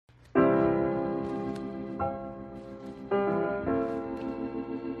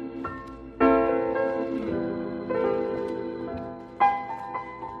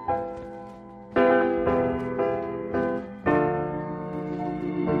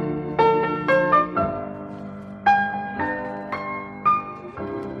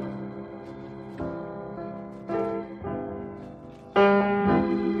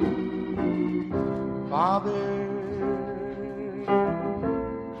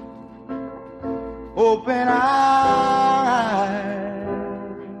open eyes,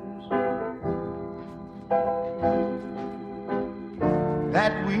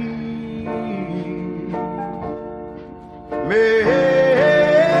 that we may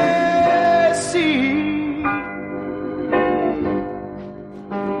see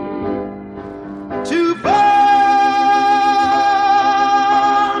to follow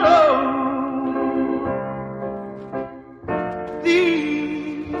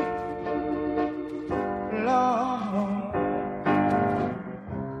thee, Lord.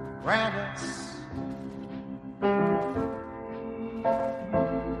 Grant us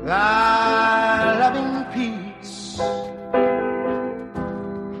thy loving peace,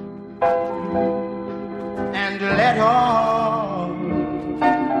 and let all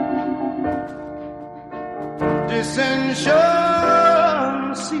dissension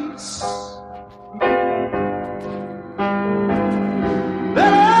cease.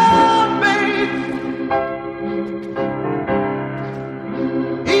 Let our faith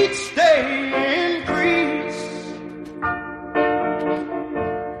each day increase,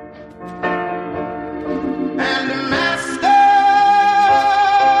 and Master,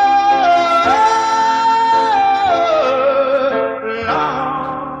 Lord,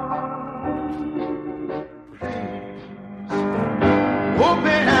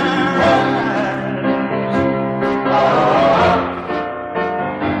 open our eyes,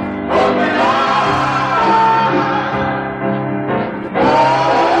 open our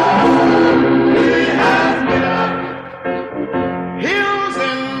hills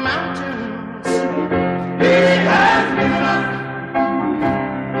and mountains. He has given us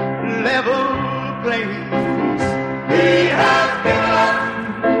level plains. He has given us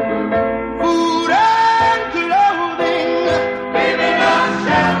food and clothing, giving us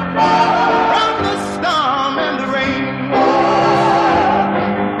shelter from the storm and the rain.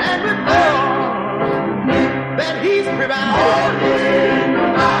 And with all that He's provided,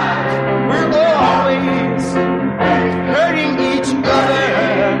 we're always hurting each other.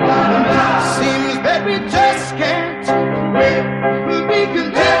 Seems that we just can't be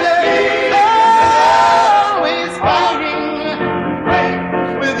contented, always fighting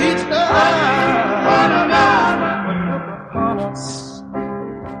with each other. But look upon us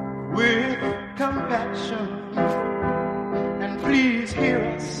with compassion, and please hear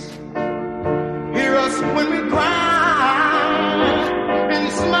us when we cry, and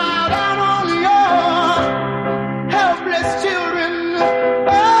smile down on your helpless children.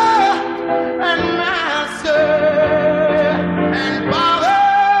 Oh, and Master and Father,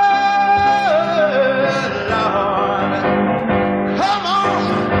 Lord, come on,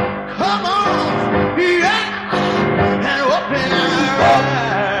 yeah, and open our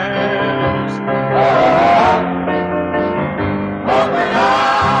eyes, open our eyes.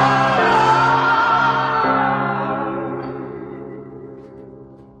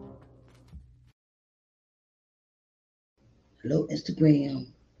 Hello, Instagram.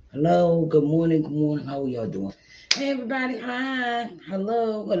 Hello, good morning, how are y'all doing? Hey, everybody, hi.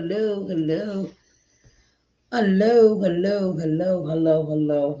 Hello.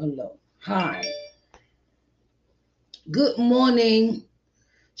 Hi. Good morning.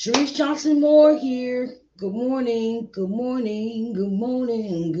 Sharice Johnson Moore here. Good morning, everybody.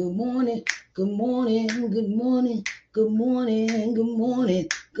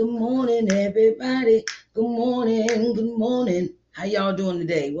 Good morning. How y'all doing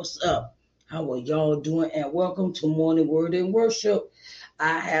today? What's up? How are y'all doing? And welcome to Morning Word and Worship.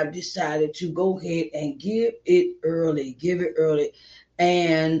 I have decided to go ahead and give it early.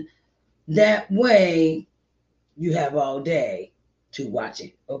 And that way you have all day to watch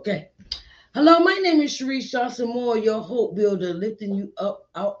it, okay? Hello, my name is Sharice Johnson Moore, your hope builder, lifting you up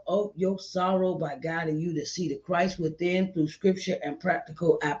out of your sorrow by guiding you to see the Christ within through scripture and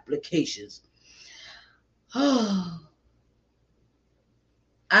practical applications.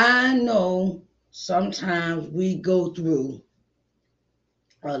 I know sometimes we go through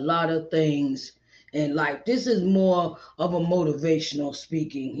a lot of things in life. This is more of a motivational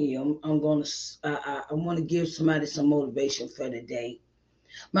speaking here. I want to give somebody some motivation for the day.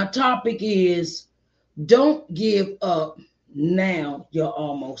 My topic is, don't give up now. You're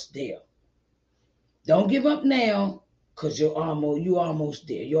almost there. Don't give up now, because you're almost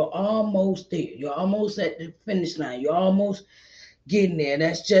there. You're almost there. You're almost at the finish line. You're almost getting there.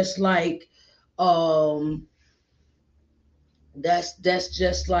 That's just like that's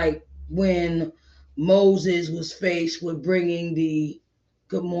just like when Moses was faced with bringing the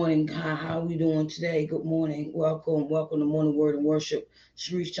good morning. How are we doing today? Good morning. Welcome to Morning Word and Worship.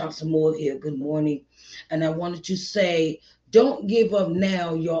 Sharice Johnson Moore here. Good morning. And I wanted to say, Don't give up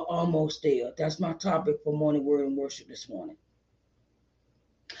now. You're almost there. That's my topic for morning word and worship this morning.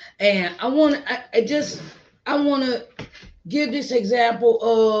 And I want to give this example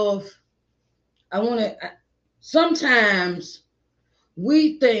of, sometimes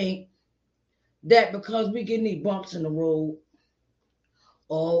we think that because we get these bumps in the road,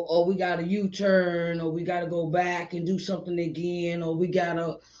 or we got a U-turn, or we got to go back and do something again, or we got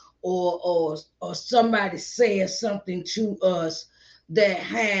to, or somebody says something to us that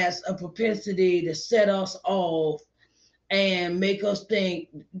has a propensity to set us off and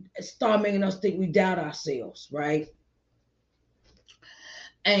start making us think we doubt ourselves, right?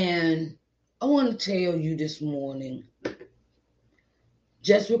 And I want to tell you this morning,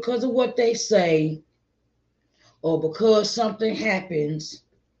 just because of what they say, or because something happens,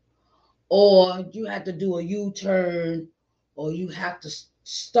 or you have to do a U-turn, or you have to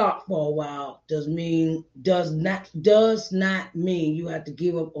stop for a while, does not mean you have to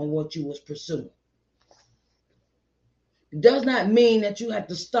give up on what you was pursuing. It does not mean that you have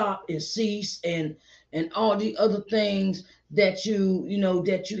to stop and cease and all the other things that you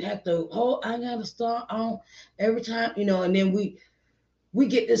have to. Oh, I gotta start on every time, and then we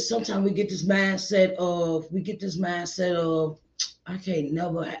get this. Sometimes we get this mindset of I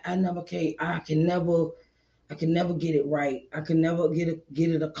can never get it right. I can never get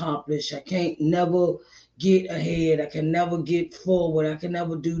it accomplished. I can't never get ahead. I can never get forward. I can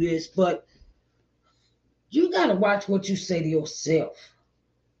never do this. But you got to watch what you say to yourself.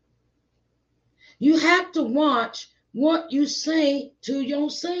 You have to watch what you say to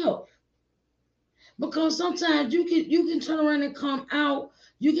yourself. Because sometimes you can turn around and come out,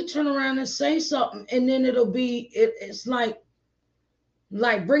 you can turn around and say something, and then it's like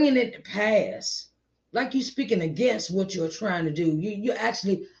bringing it to pass. Like you speaking against what you're trying to do. You're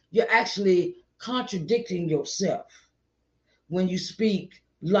actually contradicting yourself when you speak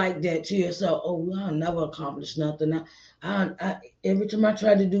like that to yourself. Oh, I'll never accomplish nothing. I every time I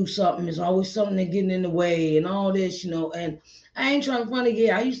try to do something, there's always something that getting in the way and all this, and I ain't trying to funny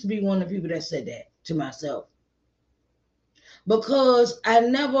again. I used to be one of the people that said that to myself. Because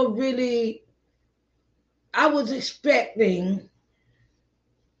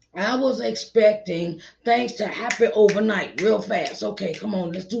I was expecting things to happen overnight, real fast. Okay, come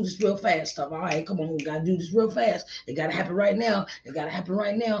on, let's do this real fast stuff. All right, come on, we gotta do this real fast. It gotta happen right now.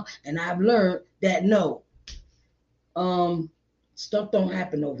 And I've learned that no, stuff don't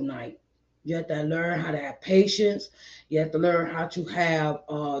happen overnight. You have to learn how to have patience. You have to learn how to have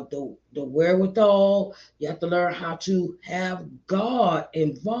the wherewithal. You have to learn how to have God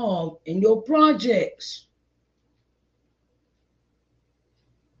involved in your projects.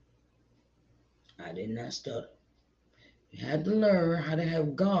 I did not stutter. You had to learn how to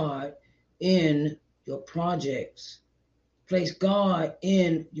have God in your projects. Place God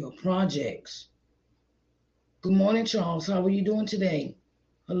in your projects. Good morning, Charles. How are you doing today?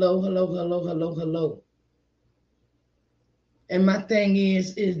 Hello. And my thing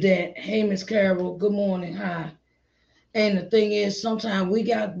is that, hey, Miss Carol, good morning, hi. And the thing is, sometimes we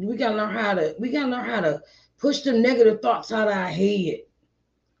gotta learn how to push the negative thoughts out of our head.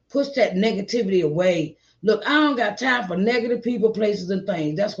 Push that negativity away. Look, I don't got time for negative people, places, and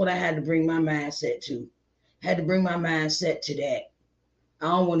things. That's what I had to bring my mindset to. Had to bring my mindset to that. I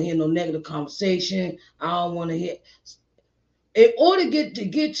don't want to hear no negative conversation. I don't want to hear. In order to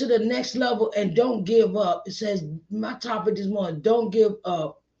get to the next level and don't give up, it says my topic this morning, don't give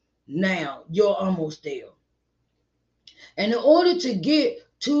up now. You're almost there. And in order to get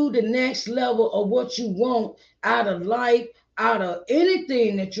to the next level of what you want out of life, out of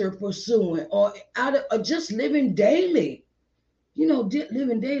anything that you're pursuing, or out of just living daily,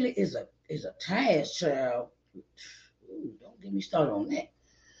 living daily is a task, child. Ooh, don't get me started on that.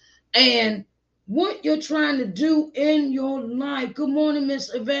 And what you're trying to do in your life. Good morning,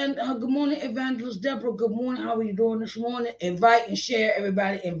 good morning, Evangelist Deborah. Good morning. How are you doing this morning? Invite and share,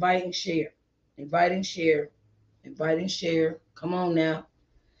 everybody. Invite and share. Invite and share. Invite and share. Come on now.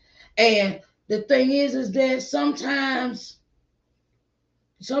 And the thing is that sometimes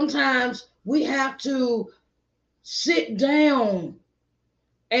we have to sit down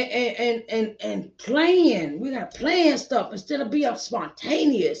and plan. We got plan stuff instead of being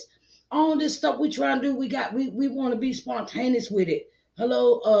spontaneous. All this stuff we try to do, we want to be spontaneous with it.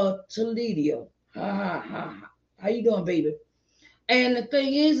 Hello, Toledo. How you doing, baby? And the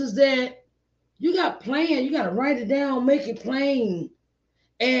thing is that you got plan. You got to write it down, make it plain.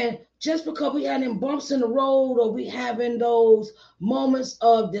 And just because we having bumps in the road, or we having those moments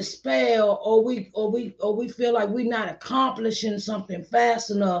of despair, or we feel like we're not accomplishing something fast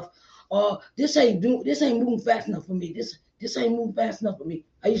enough, or this ain't moving fast enough for me. This ain't moving fast enough for me.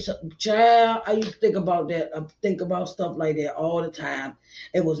 I used to think about that. I think about stuff like that all the time.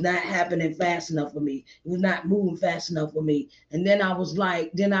 It was not happening fast enough for me. It was not moving fast enough for me. And then I was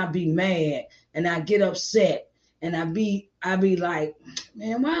like, then I'd be mad and I get upset and I'd be like,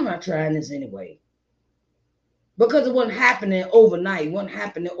 man, why am I trying this anyway? Because it wasn't happening overnight. It wasn't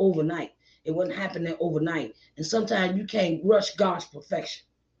happening overnight. It wasn't happening overnight. And sometimes you can't rush God's perfection.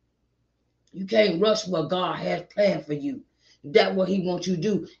 You can't rush what God has planned for you. That's what he wants you to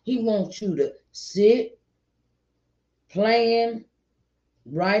do. He wants you to sit, plan,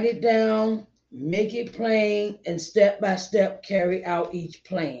 write it down, make it plain, and step by step carry out each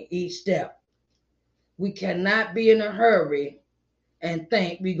plan, each step. We cannot be in a hurry and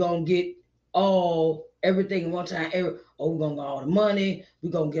think we're going to get everything one time. We're going to get all the money.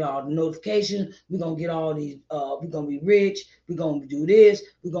 We're going to get all the notifications. We're going to get all these, we're going to be rich. We're going to do this.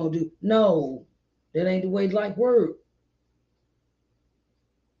 We're going to do, no, that ain't the way life works.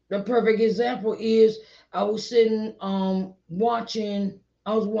 The perfect example is I was sitting watching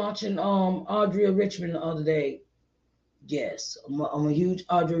Audrey Richmond the other day. Yes, I'm a huge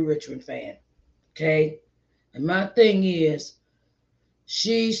Audrey Richmond fan. Okay. And my thing is,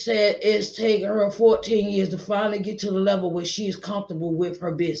 she said it's taken her 14 years to finally get to the level where she is comfortable with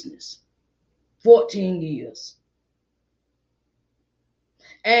her business. 14 years.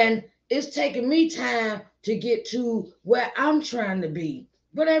 And it's taken me time to get to where I'm trying to be.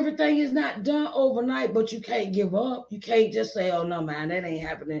 But everything is not done overnight, but you can't give up. You can't just say, oh, no, man, that ain't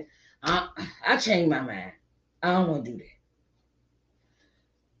happening. I changed my mind. I don't want to do that.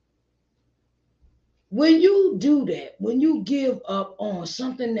 When you do that, when you give up on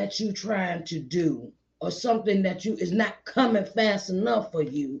something that you're trying to do or something that is not coming fast enough for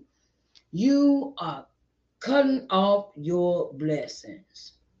you, you are cutting off your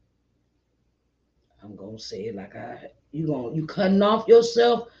blessings. I'm going to say it like you cutting off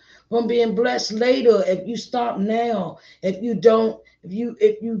yourself from being blessed later if you stop now. If you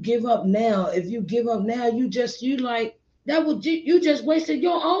give up now, you just wasted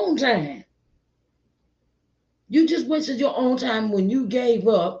your own time. You just wasted your own time when you gave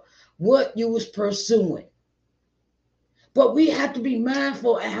up what you was pursuing. But we have to be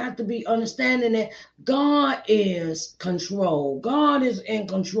mindful and have to be understanding that God is control. God is in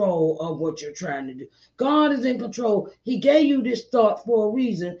control of what you're trying to do. God is in control. He gave you this thought for a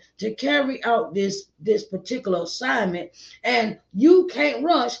reason to carry out this particular assignment. And you can't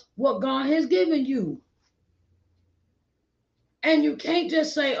rush what God has given you. And you can't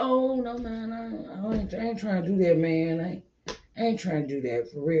just say, oh, no, man, I ain't trying to do that, man. I ain't trying to do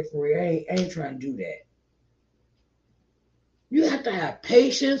that. For real. I ain't trying to do that. You have to have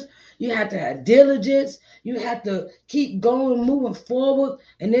patience. You have to have diligence. You have to keep going, moving forward.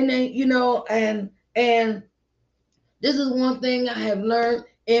 And then, and this is one thing I have learned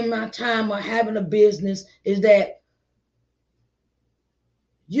in my time of having a business is that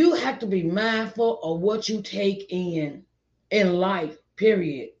you have to be mindful of what you take in life,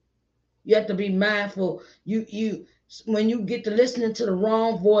 period. You have to be mindful. You when you get to listening to the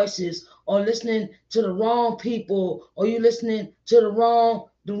wrong voices or listening to the wrong people or you listening to the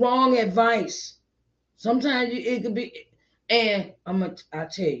wrong advice. Sometimes it could be, and I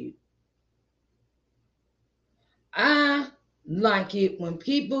tell you, I like it when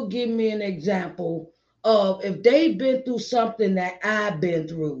people give me an example of if they've been through something that I've been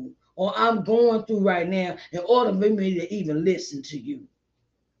through or I'm going through right now in order for me to even listen to you.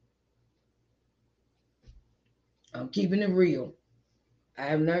 I'm keeping it real. I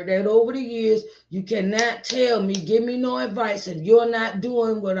have learned that over the years. You cannot tell me, give me no advice if you're not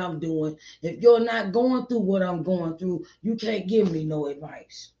doing what I'm doing. If you're not going through what I'm going through, you can't give me no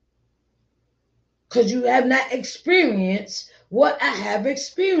advice. Because you have not experienced what I have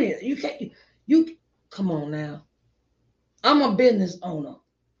experienced. Come on now. I'm a business owner.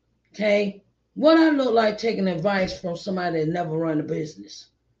 Okay? What I look like taking advice from somebody that never run a business.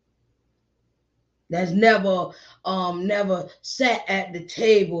 That's never sat at the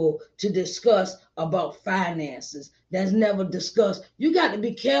table to discuss about finances. That's never discussed. You got to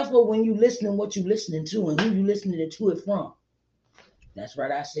be careful when you listening what you listening to and who you listening to it from. That's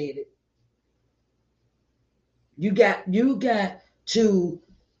right, I said it. You got to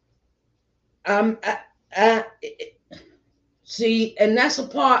see, and that's a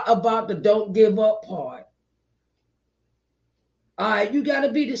part about the don't give up part. All right, you got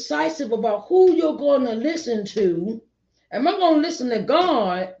to be decisive about who you're going to listen to. Am I going to listen to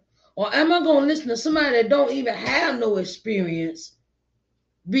God, or am I going to listen to somebody that don't even have no experience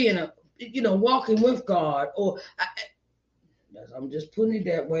being walking with God? I'm just putting it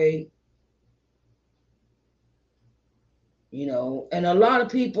that way. You know, and a lot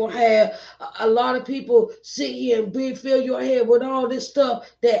of people sit here and fill your head with all this stuff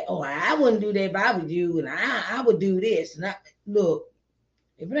that, oh, I wouldn't do that if I was you, and I would do this. And look,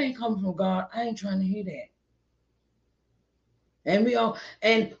 if it ain't coming from God, I ain't trying to hear that.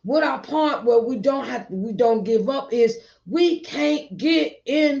 And what our part where we don't give up is we can't get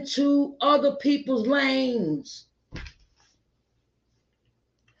into other people's lanes.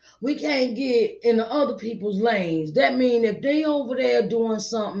 We can't get into other people's lanes. That means if they over there doing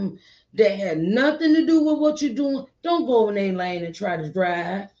something that had nothing to do with what you're doing, don't go in their lane and try to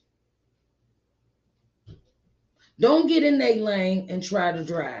drive. Don't get in their lane and try to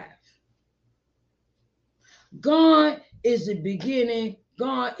drive. God is the beginning.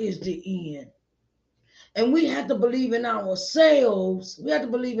 God is the end. And we have to believe in ourselves. We have to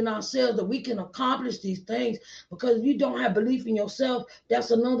believe in ourselves that we can accomplish these things, because if you don't have belief in yourself,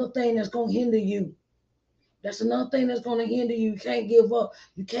 that's another thing that's going to hinder you. That's another thing that's going to hinder you. You can't give up.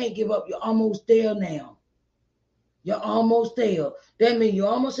 You can't give up. You're almost there now. You're almost there. That means you're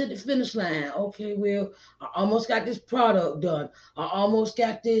almost at the finish line. Okay, well, I almost got this product done. I almost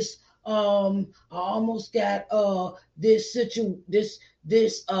got this. I almost got this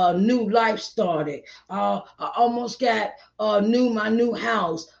new life started. I almost got my new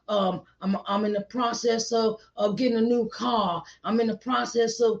house. I'm in the process of getting a new car. I'm in the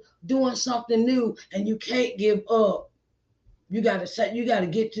process of doing something new, and you can't give up. You gotta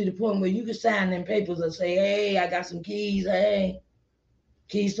get to the point where you can sign them papers and say, hey, I got some keys. Hey,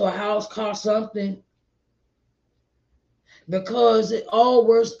 keys to a house, car, something. Because it all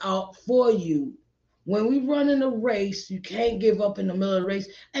works out for you. When we run in a race, you can't give up in the middle of the race.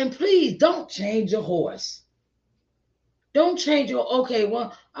 And please don't change your horse. Don't change your, okay,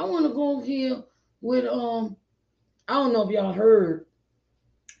 well, I want to go here with, I don't know if y'all heard,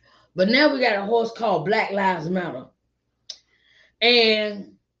 but now we got a horse called Black Lives Matter.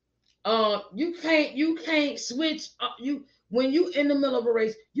 And you can't switch up. When you in the middle of a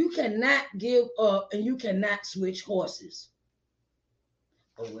race, you cannot give up and you cannot switch horses.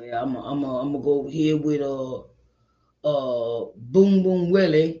 Oh, well, I'm gonna go over here with Boom Boom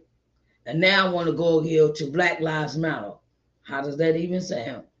Willie, and now I want to go here to Black Lives Matter. How does that even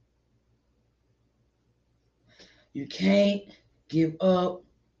sound? You can't give up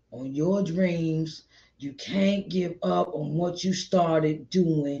on your dreams. You can't give up on what you started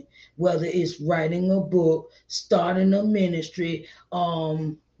doing, whether it's writing a book, starting a ministry.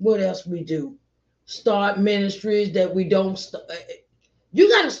 What else we do? Start ministries that we don't. You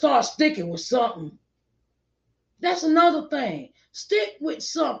got to start sticking with something. That's another thing. Stick with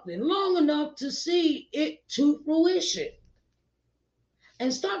something long enough to see it to fruition.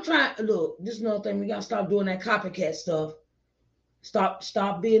 And stop trying. Look, this is another thing. We got to stop doing that copycat stuff.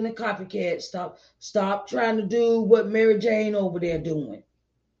 Stop being a copycat. Stop trying to do what Mary Jane over there doing.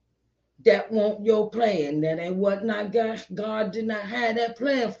 That won't your plan. That ain't what not God. God did not have that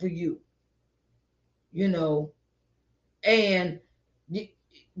plan for you. You know, and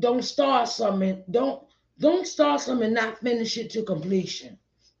don't start something. Don't start something and not finish it to completion.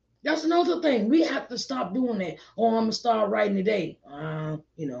 That's another thing. We have to stop doing that. Oh, I'm gonna start writing today. All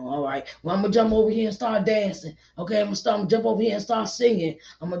right. Well, I'm gonna jump over here and start dancing. Okay, I'm gonna jump over here and start singing.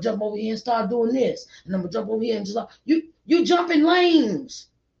 I'm gonna jump over here and start doing this, and I'm gonna jump over here and just you jumping lanes,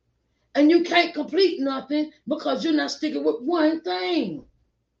 and you can't complete nothing because you're not sticking with one thing.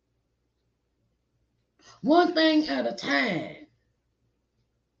 One thing at a time.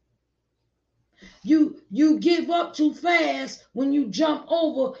 You give up too fast when you jump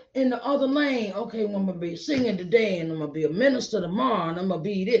over in the other lane. Okay, well, I'm gonna be singing today, and I'm gonna be a minister tomorrow, and I'm gonna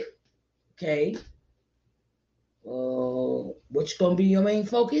be this. Okay. What's gonna be your main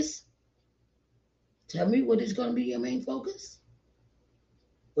focus? Tell me what is gonna be your main focus.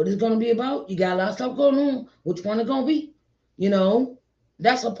 What it's gonna be about? You got a lot of stuff going on. Which one is gonna be?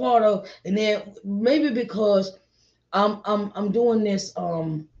 That's a part of. And then maybe because I'm doing this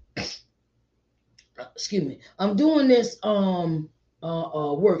excuse me, I'm doing this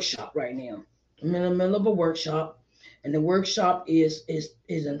workshop right now. I'm in the middle of a workshop, and the workshop is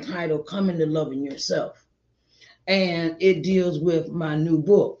entitled "Coming to Loving Yourself," and it deals with my new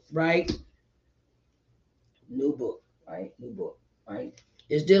book, right? New book, right?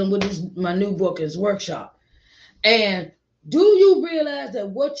 It's dealing with my new book, is workshop. And do you realize that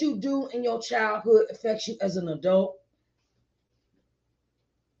what you do in your childhood affects you as an adult?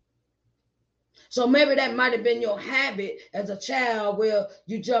 So maybe that might have been your habit as a child, where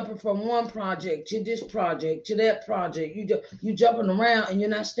you jumping from one project to this project to that project. You jumping around and you're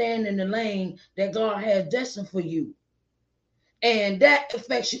not staying in the lane that God has destined for you. And that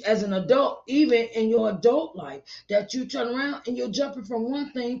affects you as an adult, even in your adult life, that you turn around and you're jumping from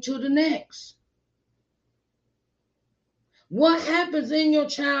one thing to the next. What happens in your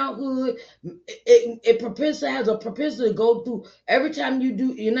childhood, it has a propensity to go through every time you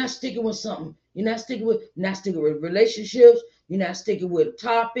do. You're not sticking with something. You're not sticking with relationships. You're not sticking with a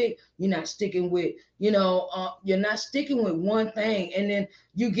topic. You're not sticking with, you're not sticking with one thing. And then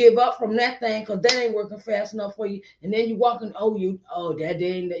you give up from that thing because that ain't working fast enough for you. And then you walking, that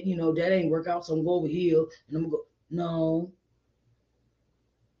ain't, that ain't work out. So I'm going to go over here and I'm going to go. No.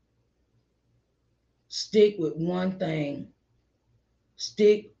 Stick with one thing.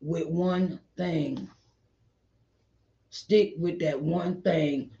 Stick with one thing. Stick with that one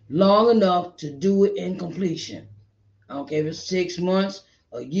thing long enough to do it in completion. I don't care if it's 6 months,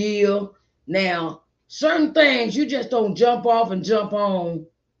 a year. Now, certain things you just don't jump off and jump on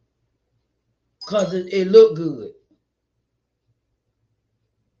because it look good.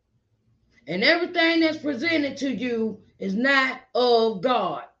 And everything that's presented to you is not of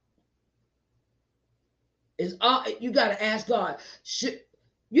God. You got to ask God.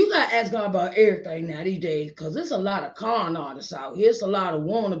 You got to ask God about everything now these days, because there's a lot of con artists out here. It's a lot of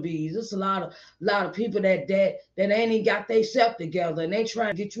wannabes. It's a lot of people that ain't even got their self together, and they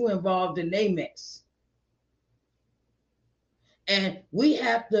trying to get you involved in their mess. And we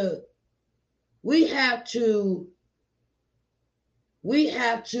have to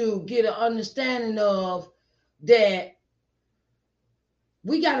get an understanding of that.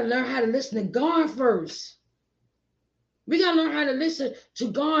 We got to learn how to listen to God first. We got to learn how to listen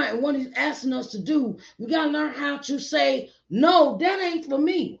to God and what he's asking us to do. We got to learn how to say, no, that ain't for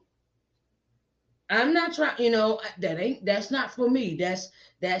me. I'm not trying, that's not for me. That's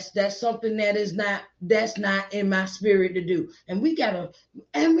something that's not in my spirit to do. And we gotta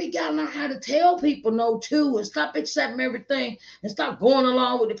learn how to tell people no too, and stop accepting everything and stop going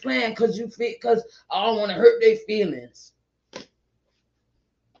along with the plan because I don't want to hurt their feelings.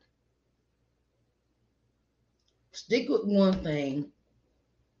 Stick with one thing.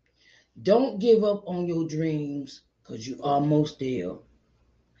 Don't give up on your dreams because you're almost there.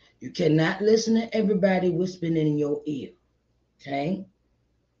 You cannot listen to everybody whispering in your ear. Okay?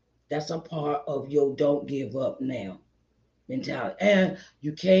 That's a part of your don't give up now mentality. And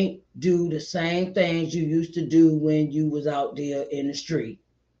you can't do the same things you used to do when you was out there in the street.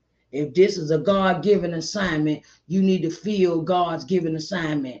 If this is a God-given assignment, you need to feel God's given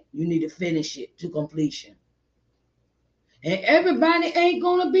assignment. You need to finish it to completion. And everybody ain't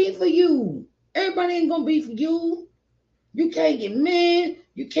going to be for you. Everybody ain't going to be for you. You can't get mad.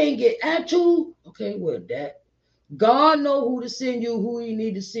 You can't get attitude. Okay, well, that. God know who to send you, who he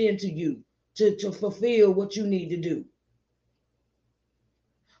need to send to you to fulfill what you need to do.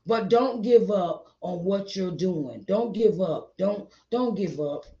 But don't give up on what you're doing. Don't give up. Don't give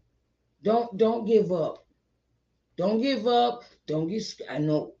up. Don't give up. Don't give up. Don't get. I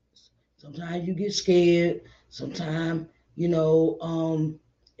know sometimes you get scared. Sometimes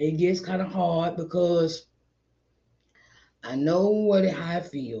it gets kind of hard because I know how it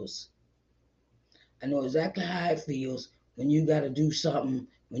feels. I know exactly how it feels when you got to do something,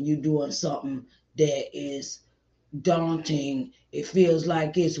 when you're doing something that is daunting. It feels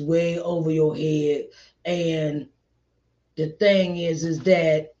like it's way over your head. And the thing is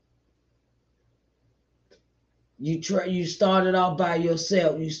that you started off by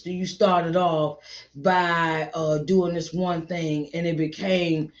yourself. You started off by doing this one thing, and it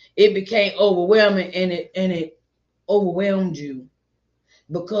became overwhelming, and it overwhelmed you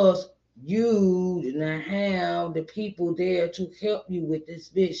because you did not have the people there to help you with this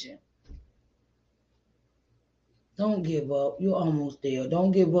vision. Don't give up. You're almost there.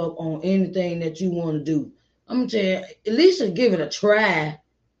 Don't give up on anything that you want to do. I'm going to tell you, at least give it a try.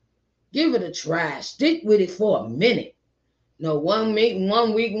 Give it a try. Stick with it for a minute. One week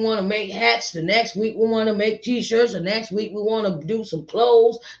we want to make hats. The next week we want to make t-shirts. The next week we want to do some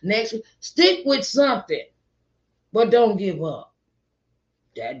clothes. Next week, stick with something. But don't give up.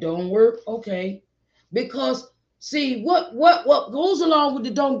 That don't work? Okay. Because, see, what goes along with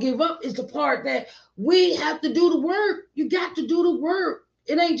the don't give up is the part that we have to do the work. You got to do the work.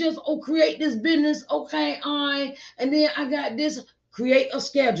 It ain't just, create this business. Okay, and then I got this. Create a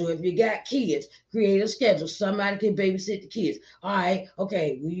schedule. If you got kids, create a schedule. Somebody can babysit the kids. All right,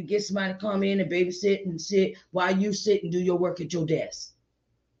 okay. Will you get somebody to come in and babysit and sit while you sit and do your work at your desk?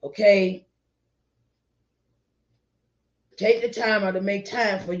 Okay? Take the time out to make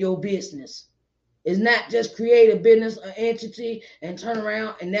time for your business. It's not just create a business, an entity, and turn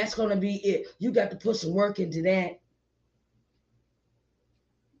around, and that's going to be it. You got to put some work into that.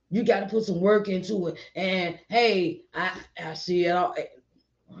 You got to put some work into it. And hey, I see it all.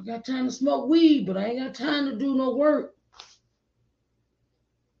 I got time to smoke weed, but I ain't got time to do no work.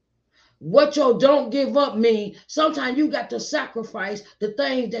 What your don't give up mean? Sometimes you got to sacrifice the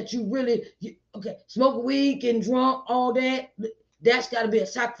things that you really, okay, smoke weed, getting drunk, all that. That's got to be a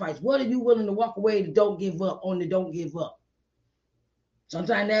sacrifice. What are you willing to walk away to don't give up on the don't give up?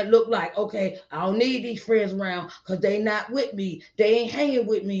 Sometimes that look like, okay, I don't need these friends around because they not with me. They ain't hanging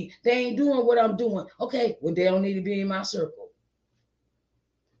with me. They ain't doing what I'm doing. Okay, well, they don't need to be in my circle.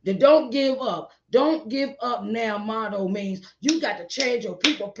 The don't give up. Don't give up now motto means you got to change your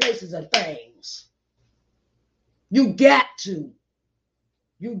people, places, and things. You got to.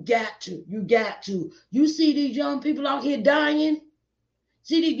 You got to. You got to. You see these young people out here dying?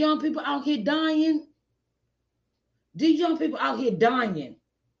 See these young people out here dying? These young people out here dying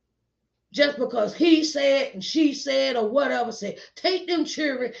just because he said and she said or whatever said. Take them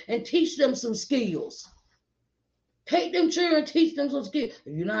children and teach them some skills. Take them children and teach them some skills.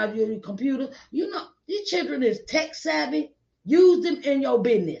 If you know how to use your computer, you know, these children is tech savvy. Use them in your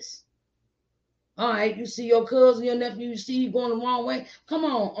business. All right, you see your cousin, your nephew, you see you going the wrong way. Come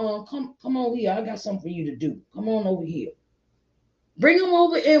on, come on here. I got something for you to do. Come on over here. Bring them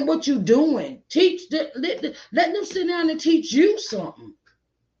over in what you doing. Teach them, let them sit down and teach you something.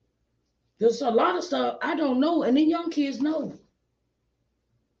 There's a lot of stuff I don't know, and then young kids know.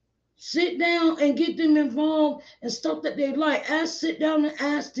 Sit down and get them involved in stuff that they like. Sit down and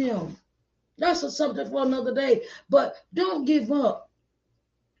ask them. That's a subject for another day. But don't give up.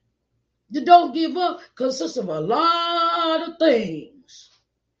 You don't give up consists of a lot of things.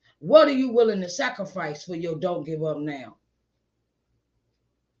 What are you willing to sacrifice for your don't give up now?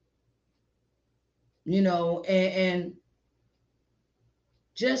 You know, and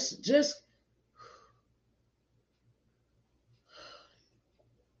just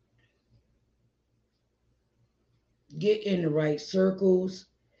get in the right circles,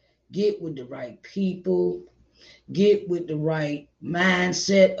 get with the right people, get with the right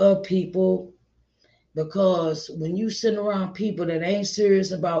mindset of people. Because when you sit around people that ain't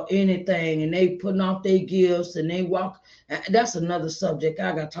serious about anything and they putting off their gifts and they walk, that's another subject.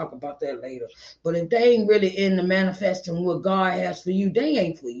 I got to talk about that later. But if they ain't really in the manifesting what God has for you, they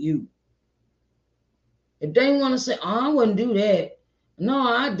ain't for you. If they want to say, oh, I wouldn't do that. No,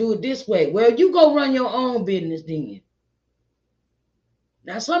 I do it this way. Well, you go run your own business then.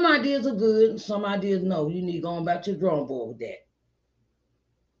 Now, some ideas are good and some ideas no. You need going back to the drawing board with that.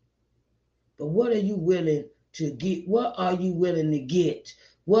 But what are you willing to get? What are you willing to get?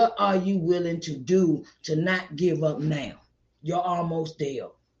 What are you willing to do to not give up now? You're almost there.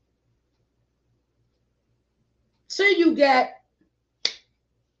 Say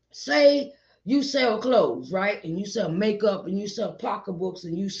you sell clothes, right? And you sell makeup and you sell pocketbooks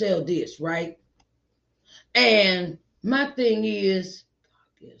and you sell this, right? And my thing is,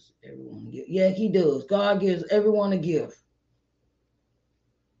 God gives everyone a gift. Yeah, he does. God gives everyone a gift.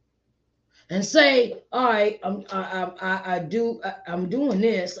 And say, all right, I'm doing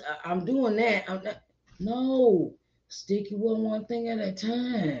this, I'm doing that. No, stick with one thing at a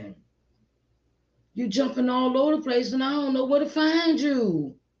time. You jumping all over the place, and I don't know where to find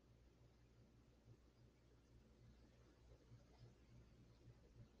you.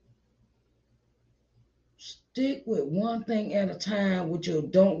 Stick with one thing at a time with your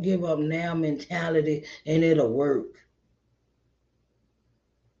don't give up now mentality, and it'll work.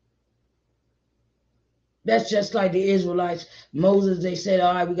 That's just like the Israelites. Moses, they said,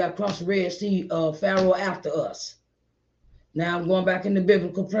 all right, we got to cross the Red Sea, Pharaoh after us. Now I'm going back in the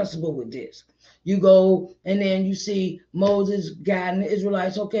biblical principle with this. You go and then you see Moses guiding the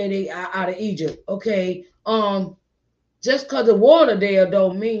Israelites. Okay, they are out of Egypt. Okay, just because the water there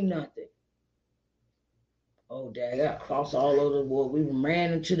don't mean nothing. Oh, dad, I got cross all over the water. We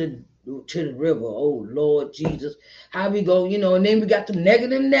ran into the river. Oh Lord Jesus, how we go? You know, and then we got them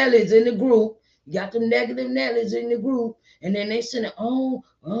negative Nellies in the group. You got them negative Nellies in the group, and then they sitting,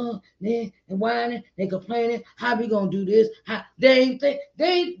 man, and whining, they complaining. How we gonna do this? How they ain't think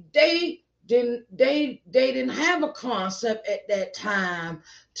they didn't have a concept at that time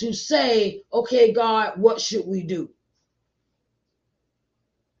to say, okay, God, what should we do?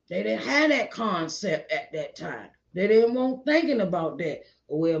 They didn't have that concept at that time. They didn't want thinking about that.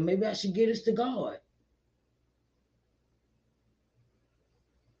 Well, maybe I should get this to God.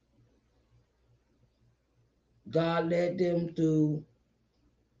 God led them through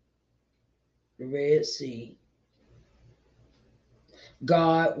the Red Sea.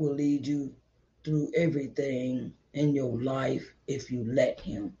 God will lead you through everything in your life if you let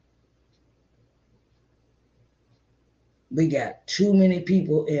him. We got too many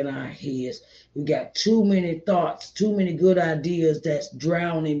people in our heads. We got too many thoughts, too many good ideas that's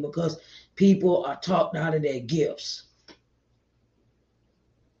drowning because people are talked out of their gifts.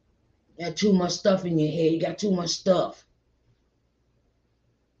 You got too much stuff in your head. You got too much stuff.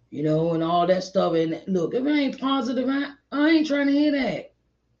 You know, and all that stuff. And look, if it ain't positive, I ain't trying to hear that.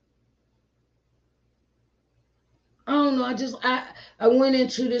 I don't know. I went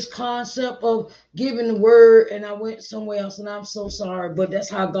into this concept of giving the word and I went somewhere else, and I'm so sorry, but that's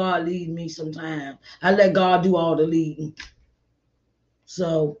how God leads me sometimes. I let God do all the leading.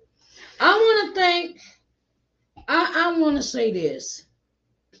 So I want to think, I want to say this.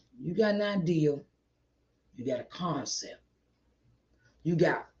 You got an idea. You got a concept. You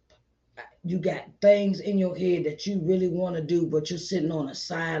got things in your head that you really want to do, but you're sitting on the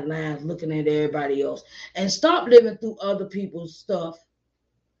sidelines looking at everybody else. And stop living through other people's stuff.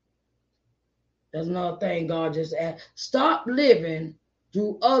 That's another thing God just asked. Stop living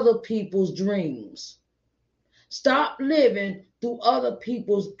through other people's dreams. Stop living through other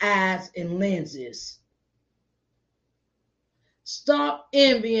people's eyes and lenses. Stop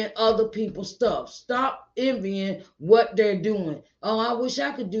envying other people's stuff. Stop envying what they're doing. Oh, I wish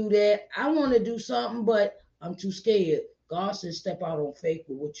I could do that. I want to do something, but I'm too scared. God says step out on faith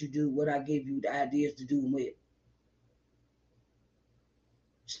with what you do, what I give you the ideas to do with.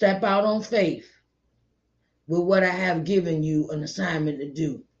 Step out on faith with what I have given you an assignment to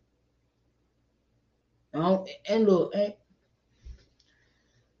do. And look, I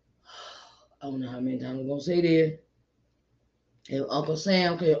don't know how many times I'm going to say this. If Uncle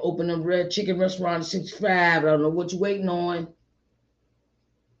Sam can open a red chicken restaurant at 65, I don't know what you're waiting on.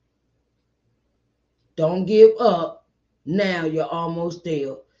 Don't give up. Now you're almost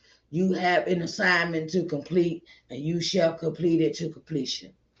there. You have an assignment to complete, and you shall complete it to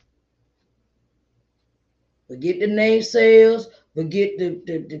completion. Forget the naysayers. Forget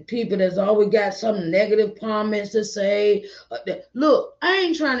the people that's always got some negative comments to say. Look, I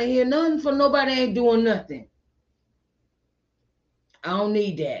ain't trying to hear nothing from nobody ain't doing nothing. I don't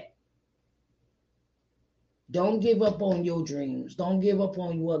need that. Don't give up on your dreams. Don't give up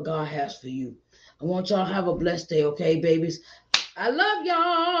on what God has for you. I want y'all to have a blessed day, okay, babies? I love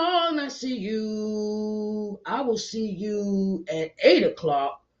y'all, and I see you. I will see you at 8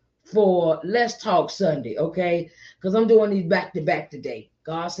 o'clock for Let's Talk Sunday, okay? Because I'm doing these back-to-back today.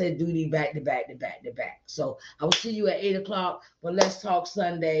 God said do these back-to-back. So I will see you at 8 o'clock for Let's Talk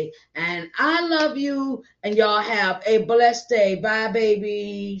Sunday. And I love you, and y'all have a blessed day. Bye,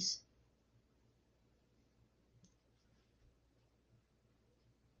 babies.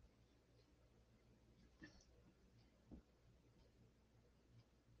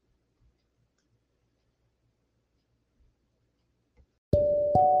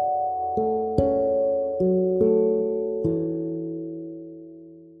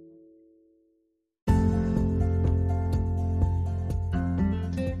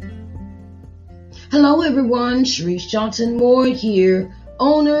 Hello, everyone. Sharice Johnson Moore here,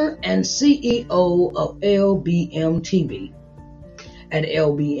 owner and CEO of LBM TV. At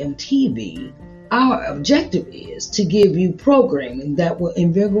LBM TV, our objective is to give you programming that will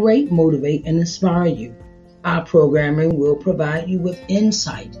invigorate, motivate, and inspire you. Our programming will provide you with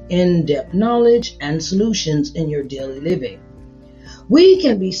insight, in-depth knowledge, and solutions in your daily living. We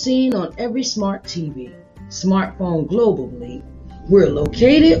can be seen on every smart TV, smartphone globally. We're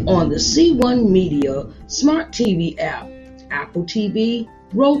located on the C1 Media Smart TV app, Apple TV,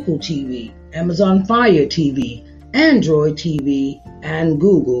 Roku TV, Amazon Fire TV, Android TV, and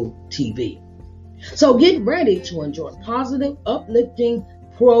Google TV. So get ready to enjoy positive, uplifting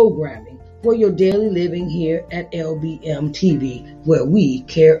programming for your daily living here at LBM TV, where we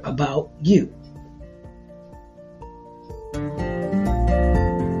care about you.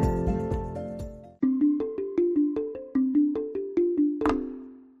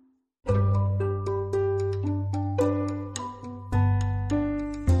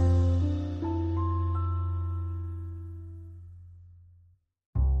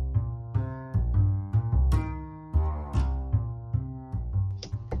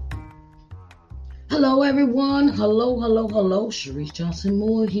 Hello, everyone. Hello. Sharice Johnson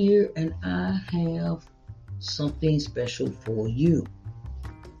Moore here, and I have something special for you.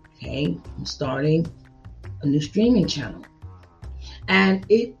 Okay, I'm starting a new streaming channel, and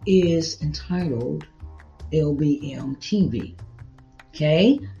it is entitled LBM TV.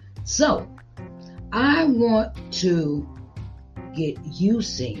 Okay, so I want to get you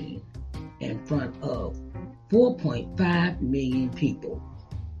seen in front of 4.5 million people.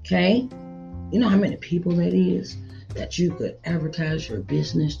 Okay. You know how many people that is that you could advertise your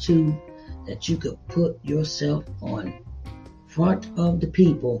business to, that you could put yourself on front of the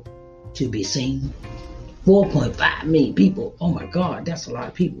people to be seen. 4.5 million people. Oh my God, that's a lot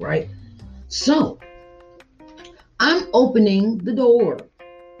of people, right? So, I'm opening the door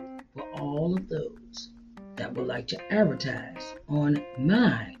for all of those that would like to advertise on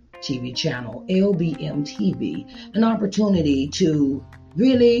my TV channel, LBM TV, an opportunity to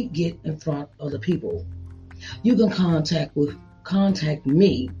really get in front of the people. You can contact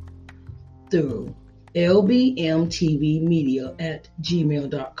me through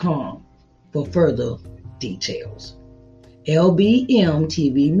lbmtvmedia@gmail.com for further details.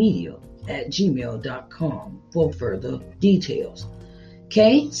 lbmtvmedia@gmail.com for further details.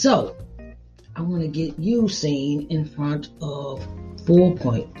 Okay, so I want to get you seen in front of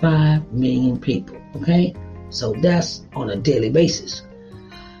 4.5 million people. Okay, so that's on a daily basis.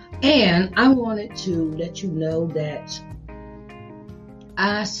 And I wanted to let you know that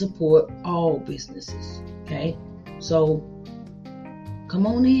I support all businesses. Okay, so come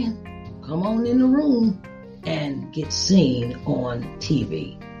on in the room and get seen on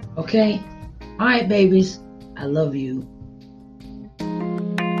TV. Okay, all right, babies, I love you.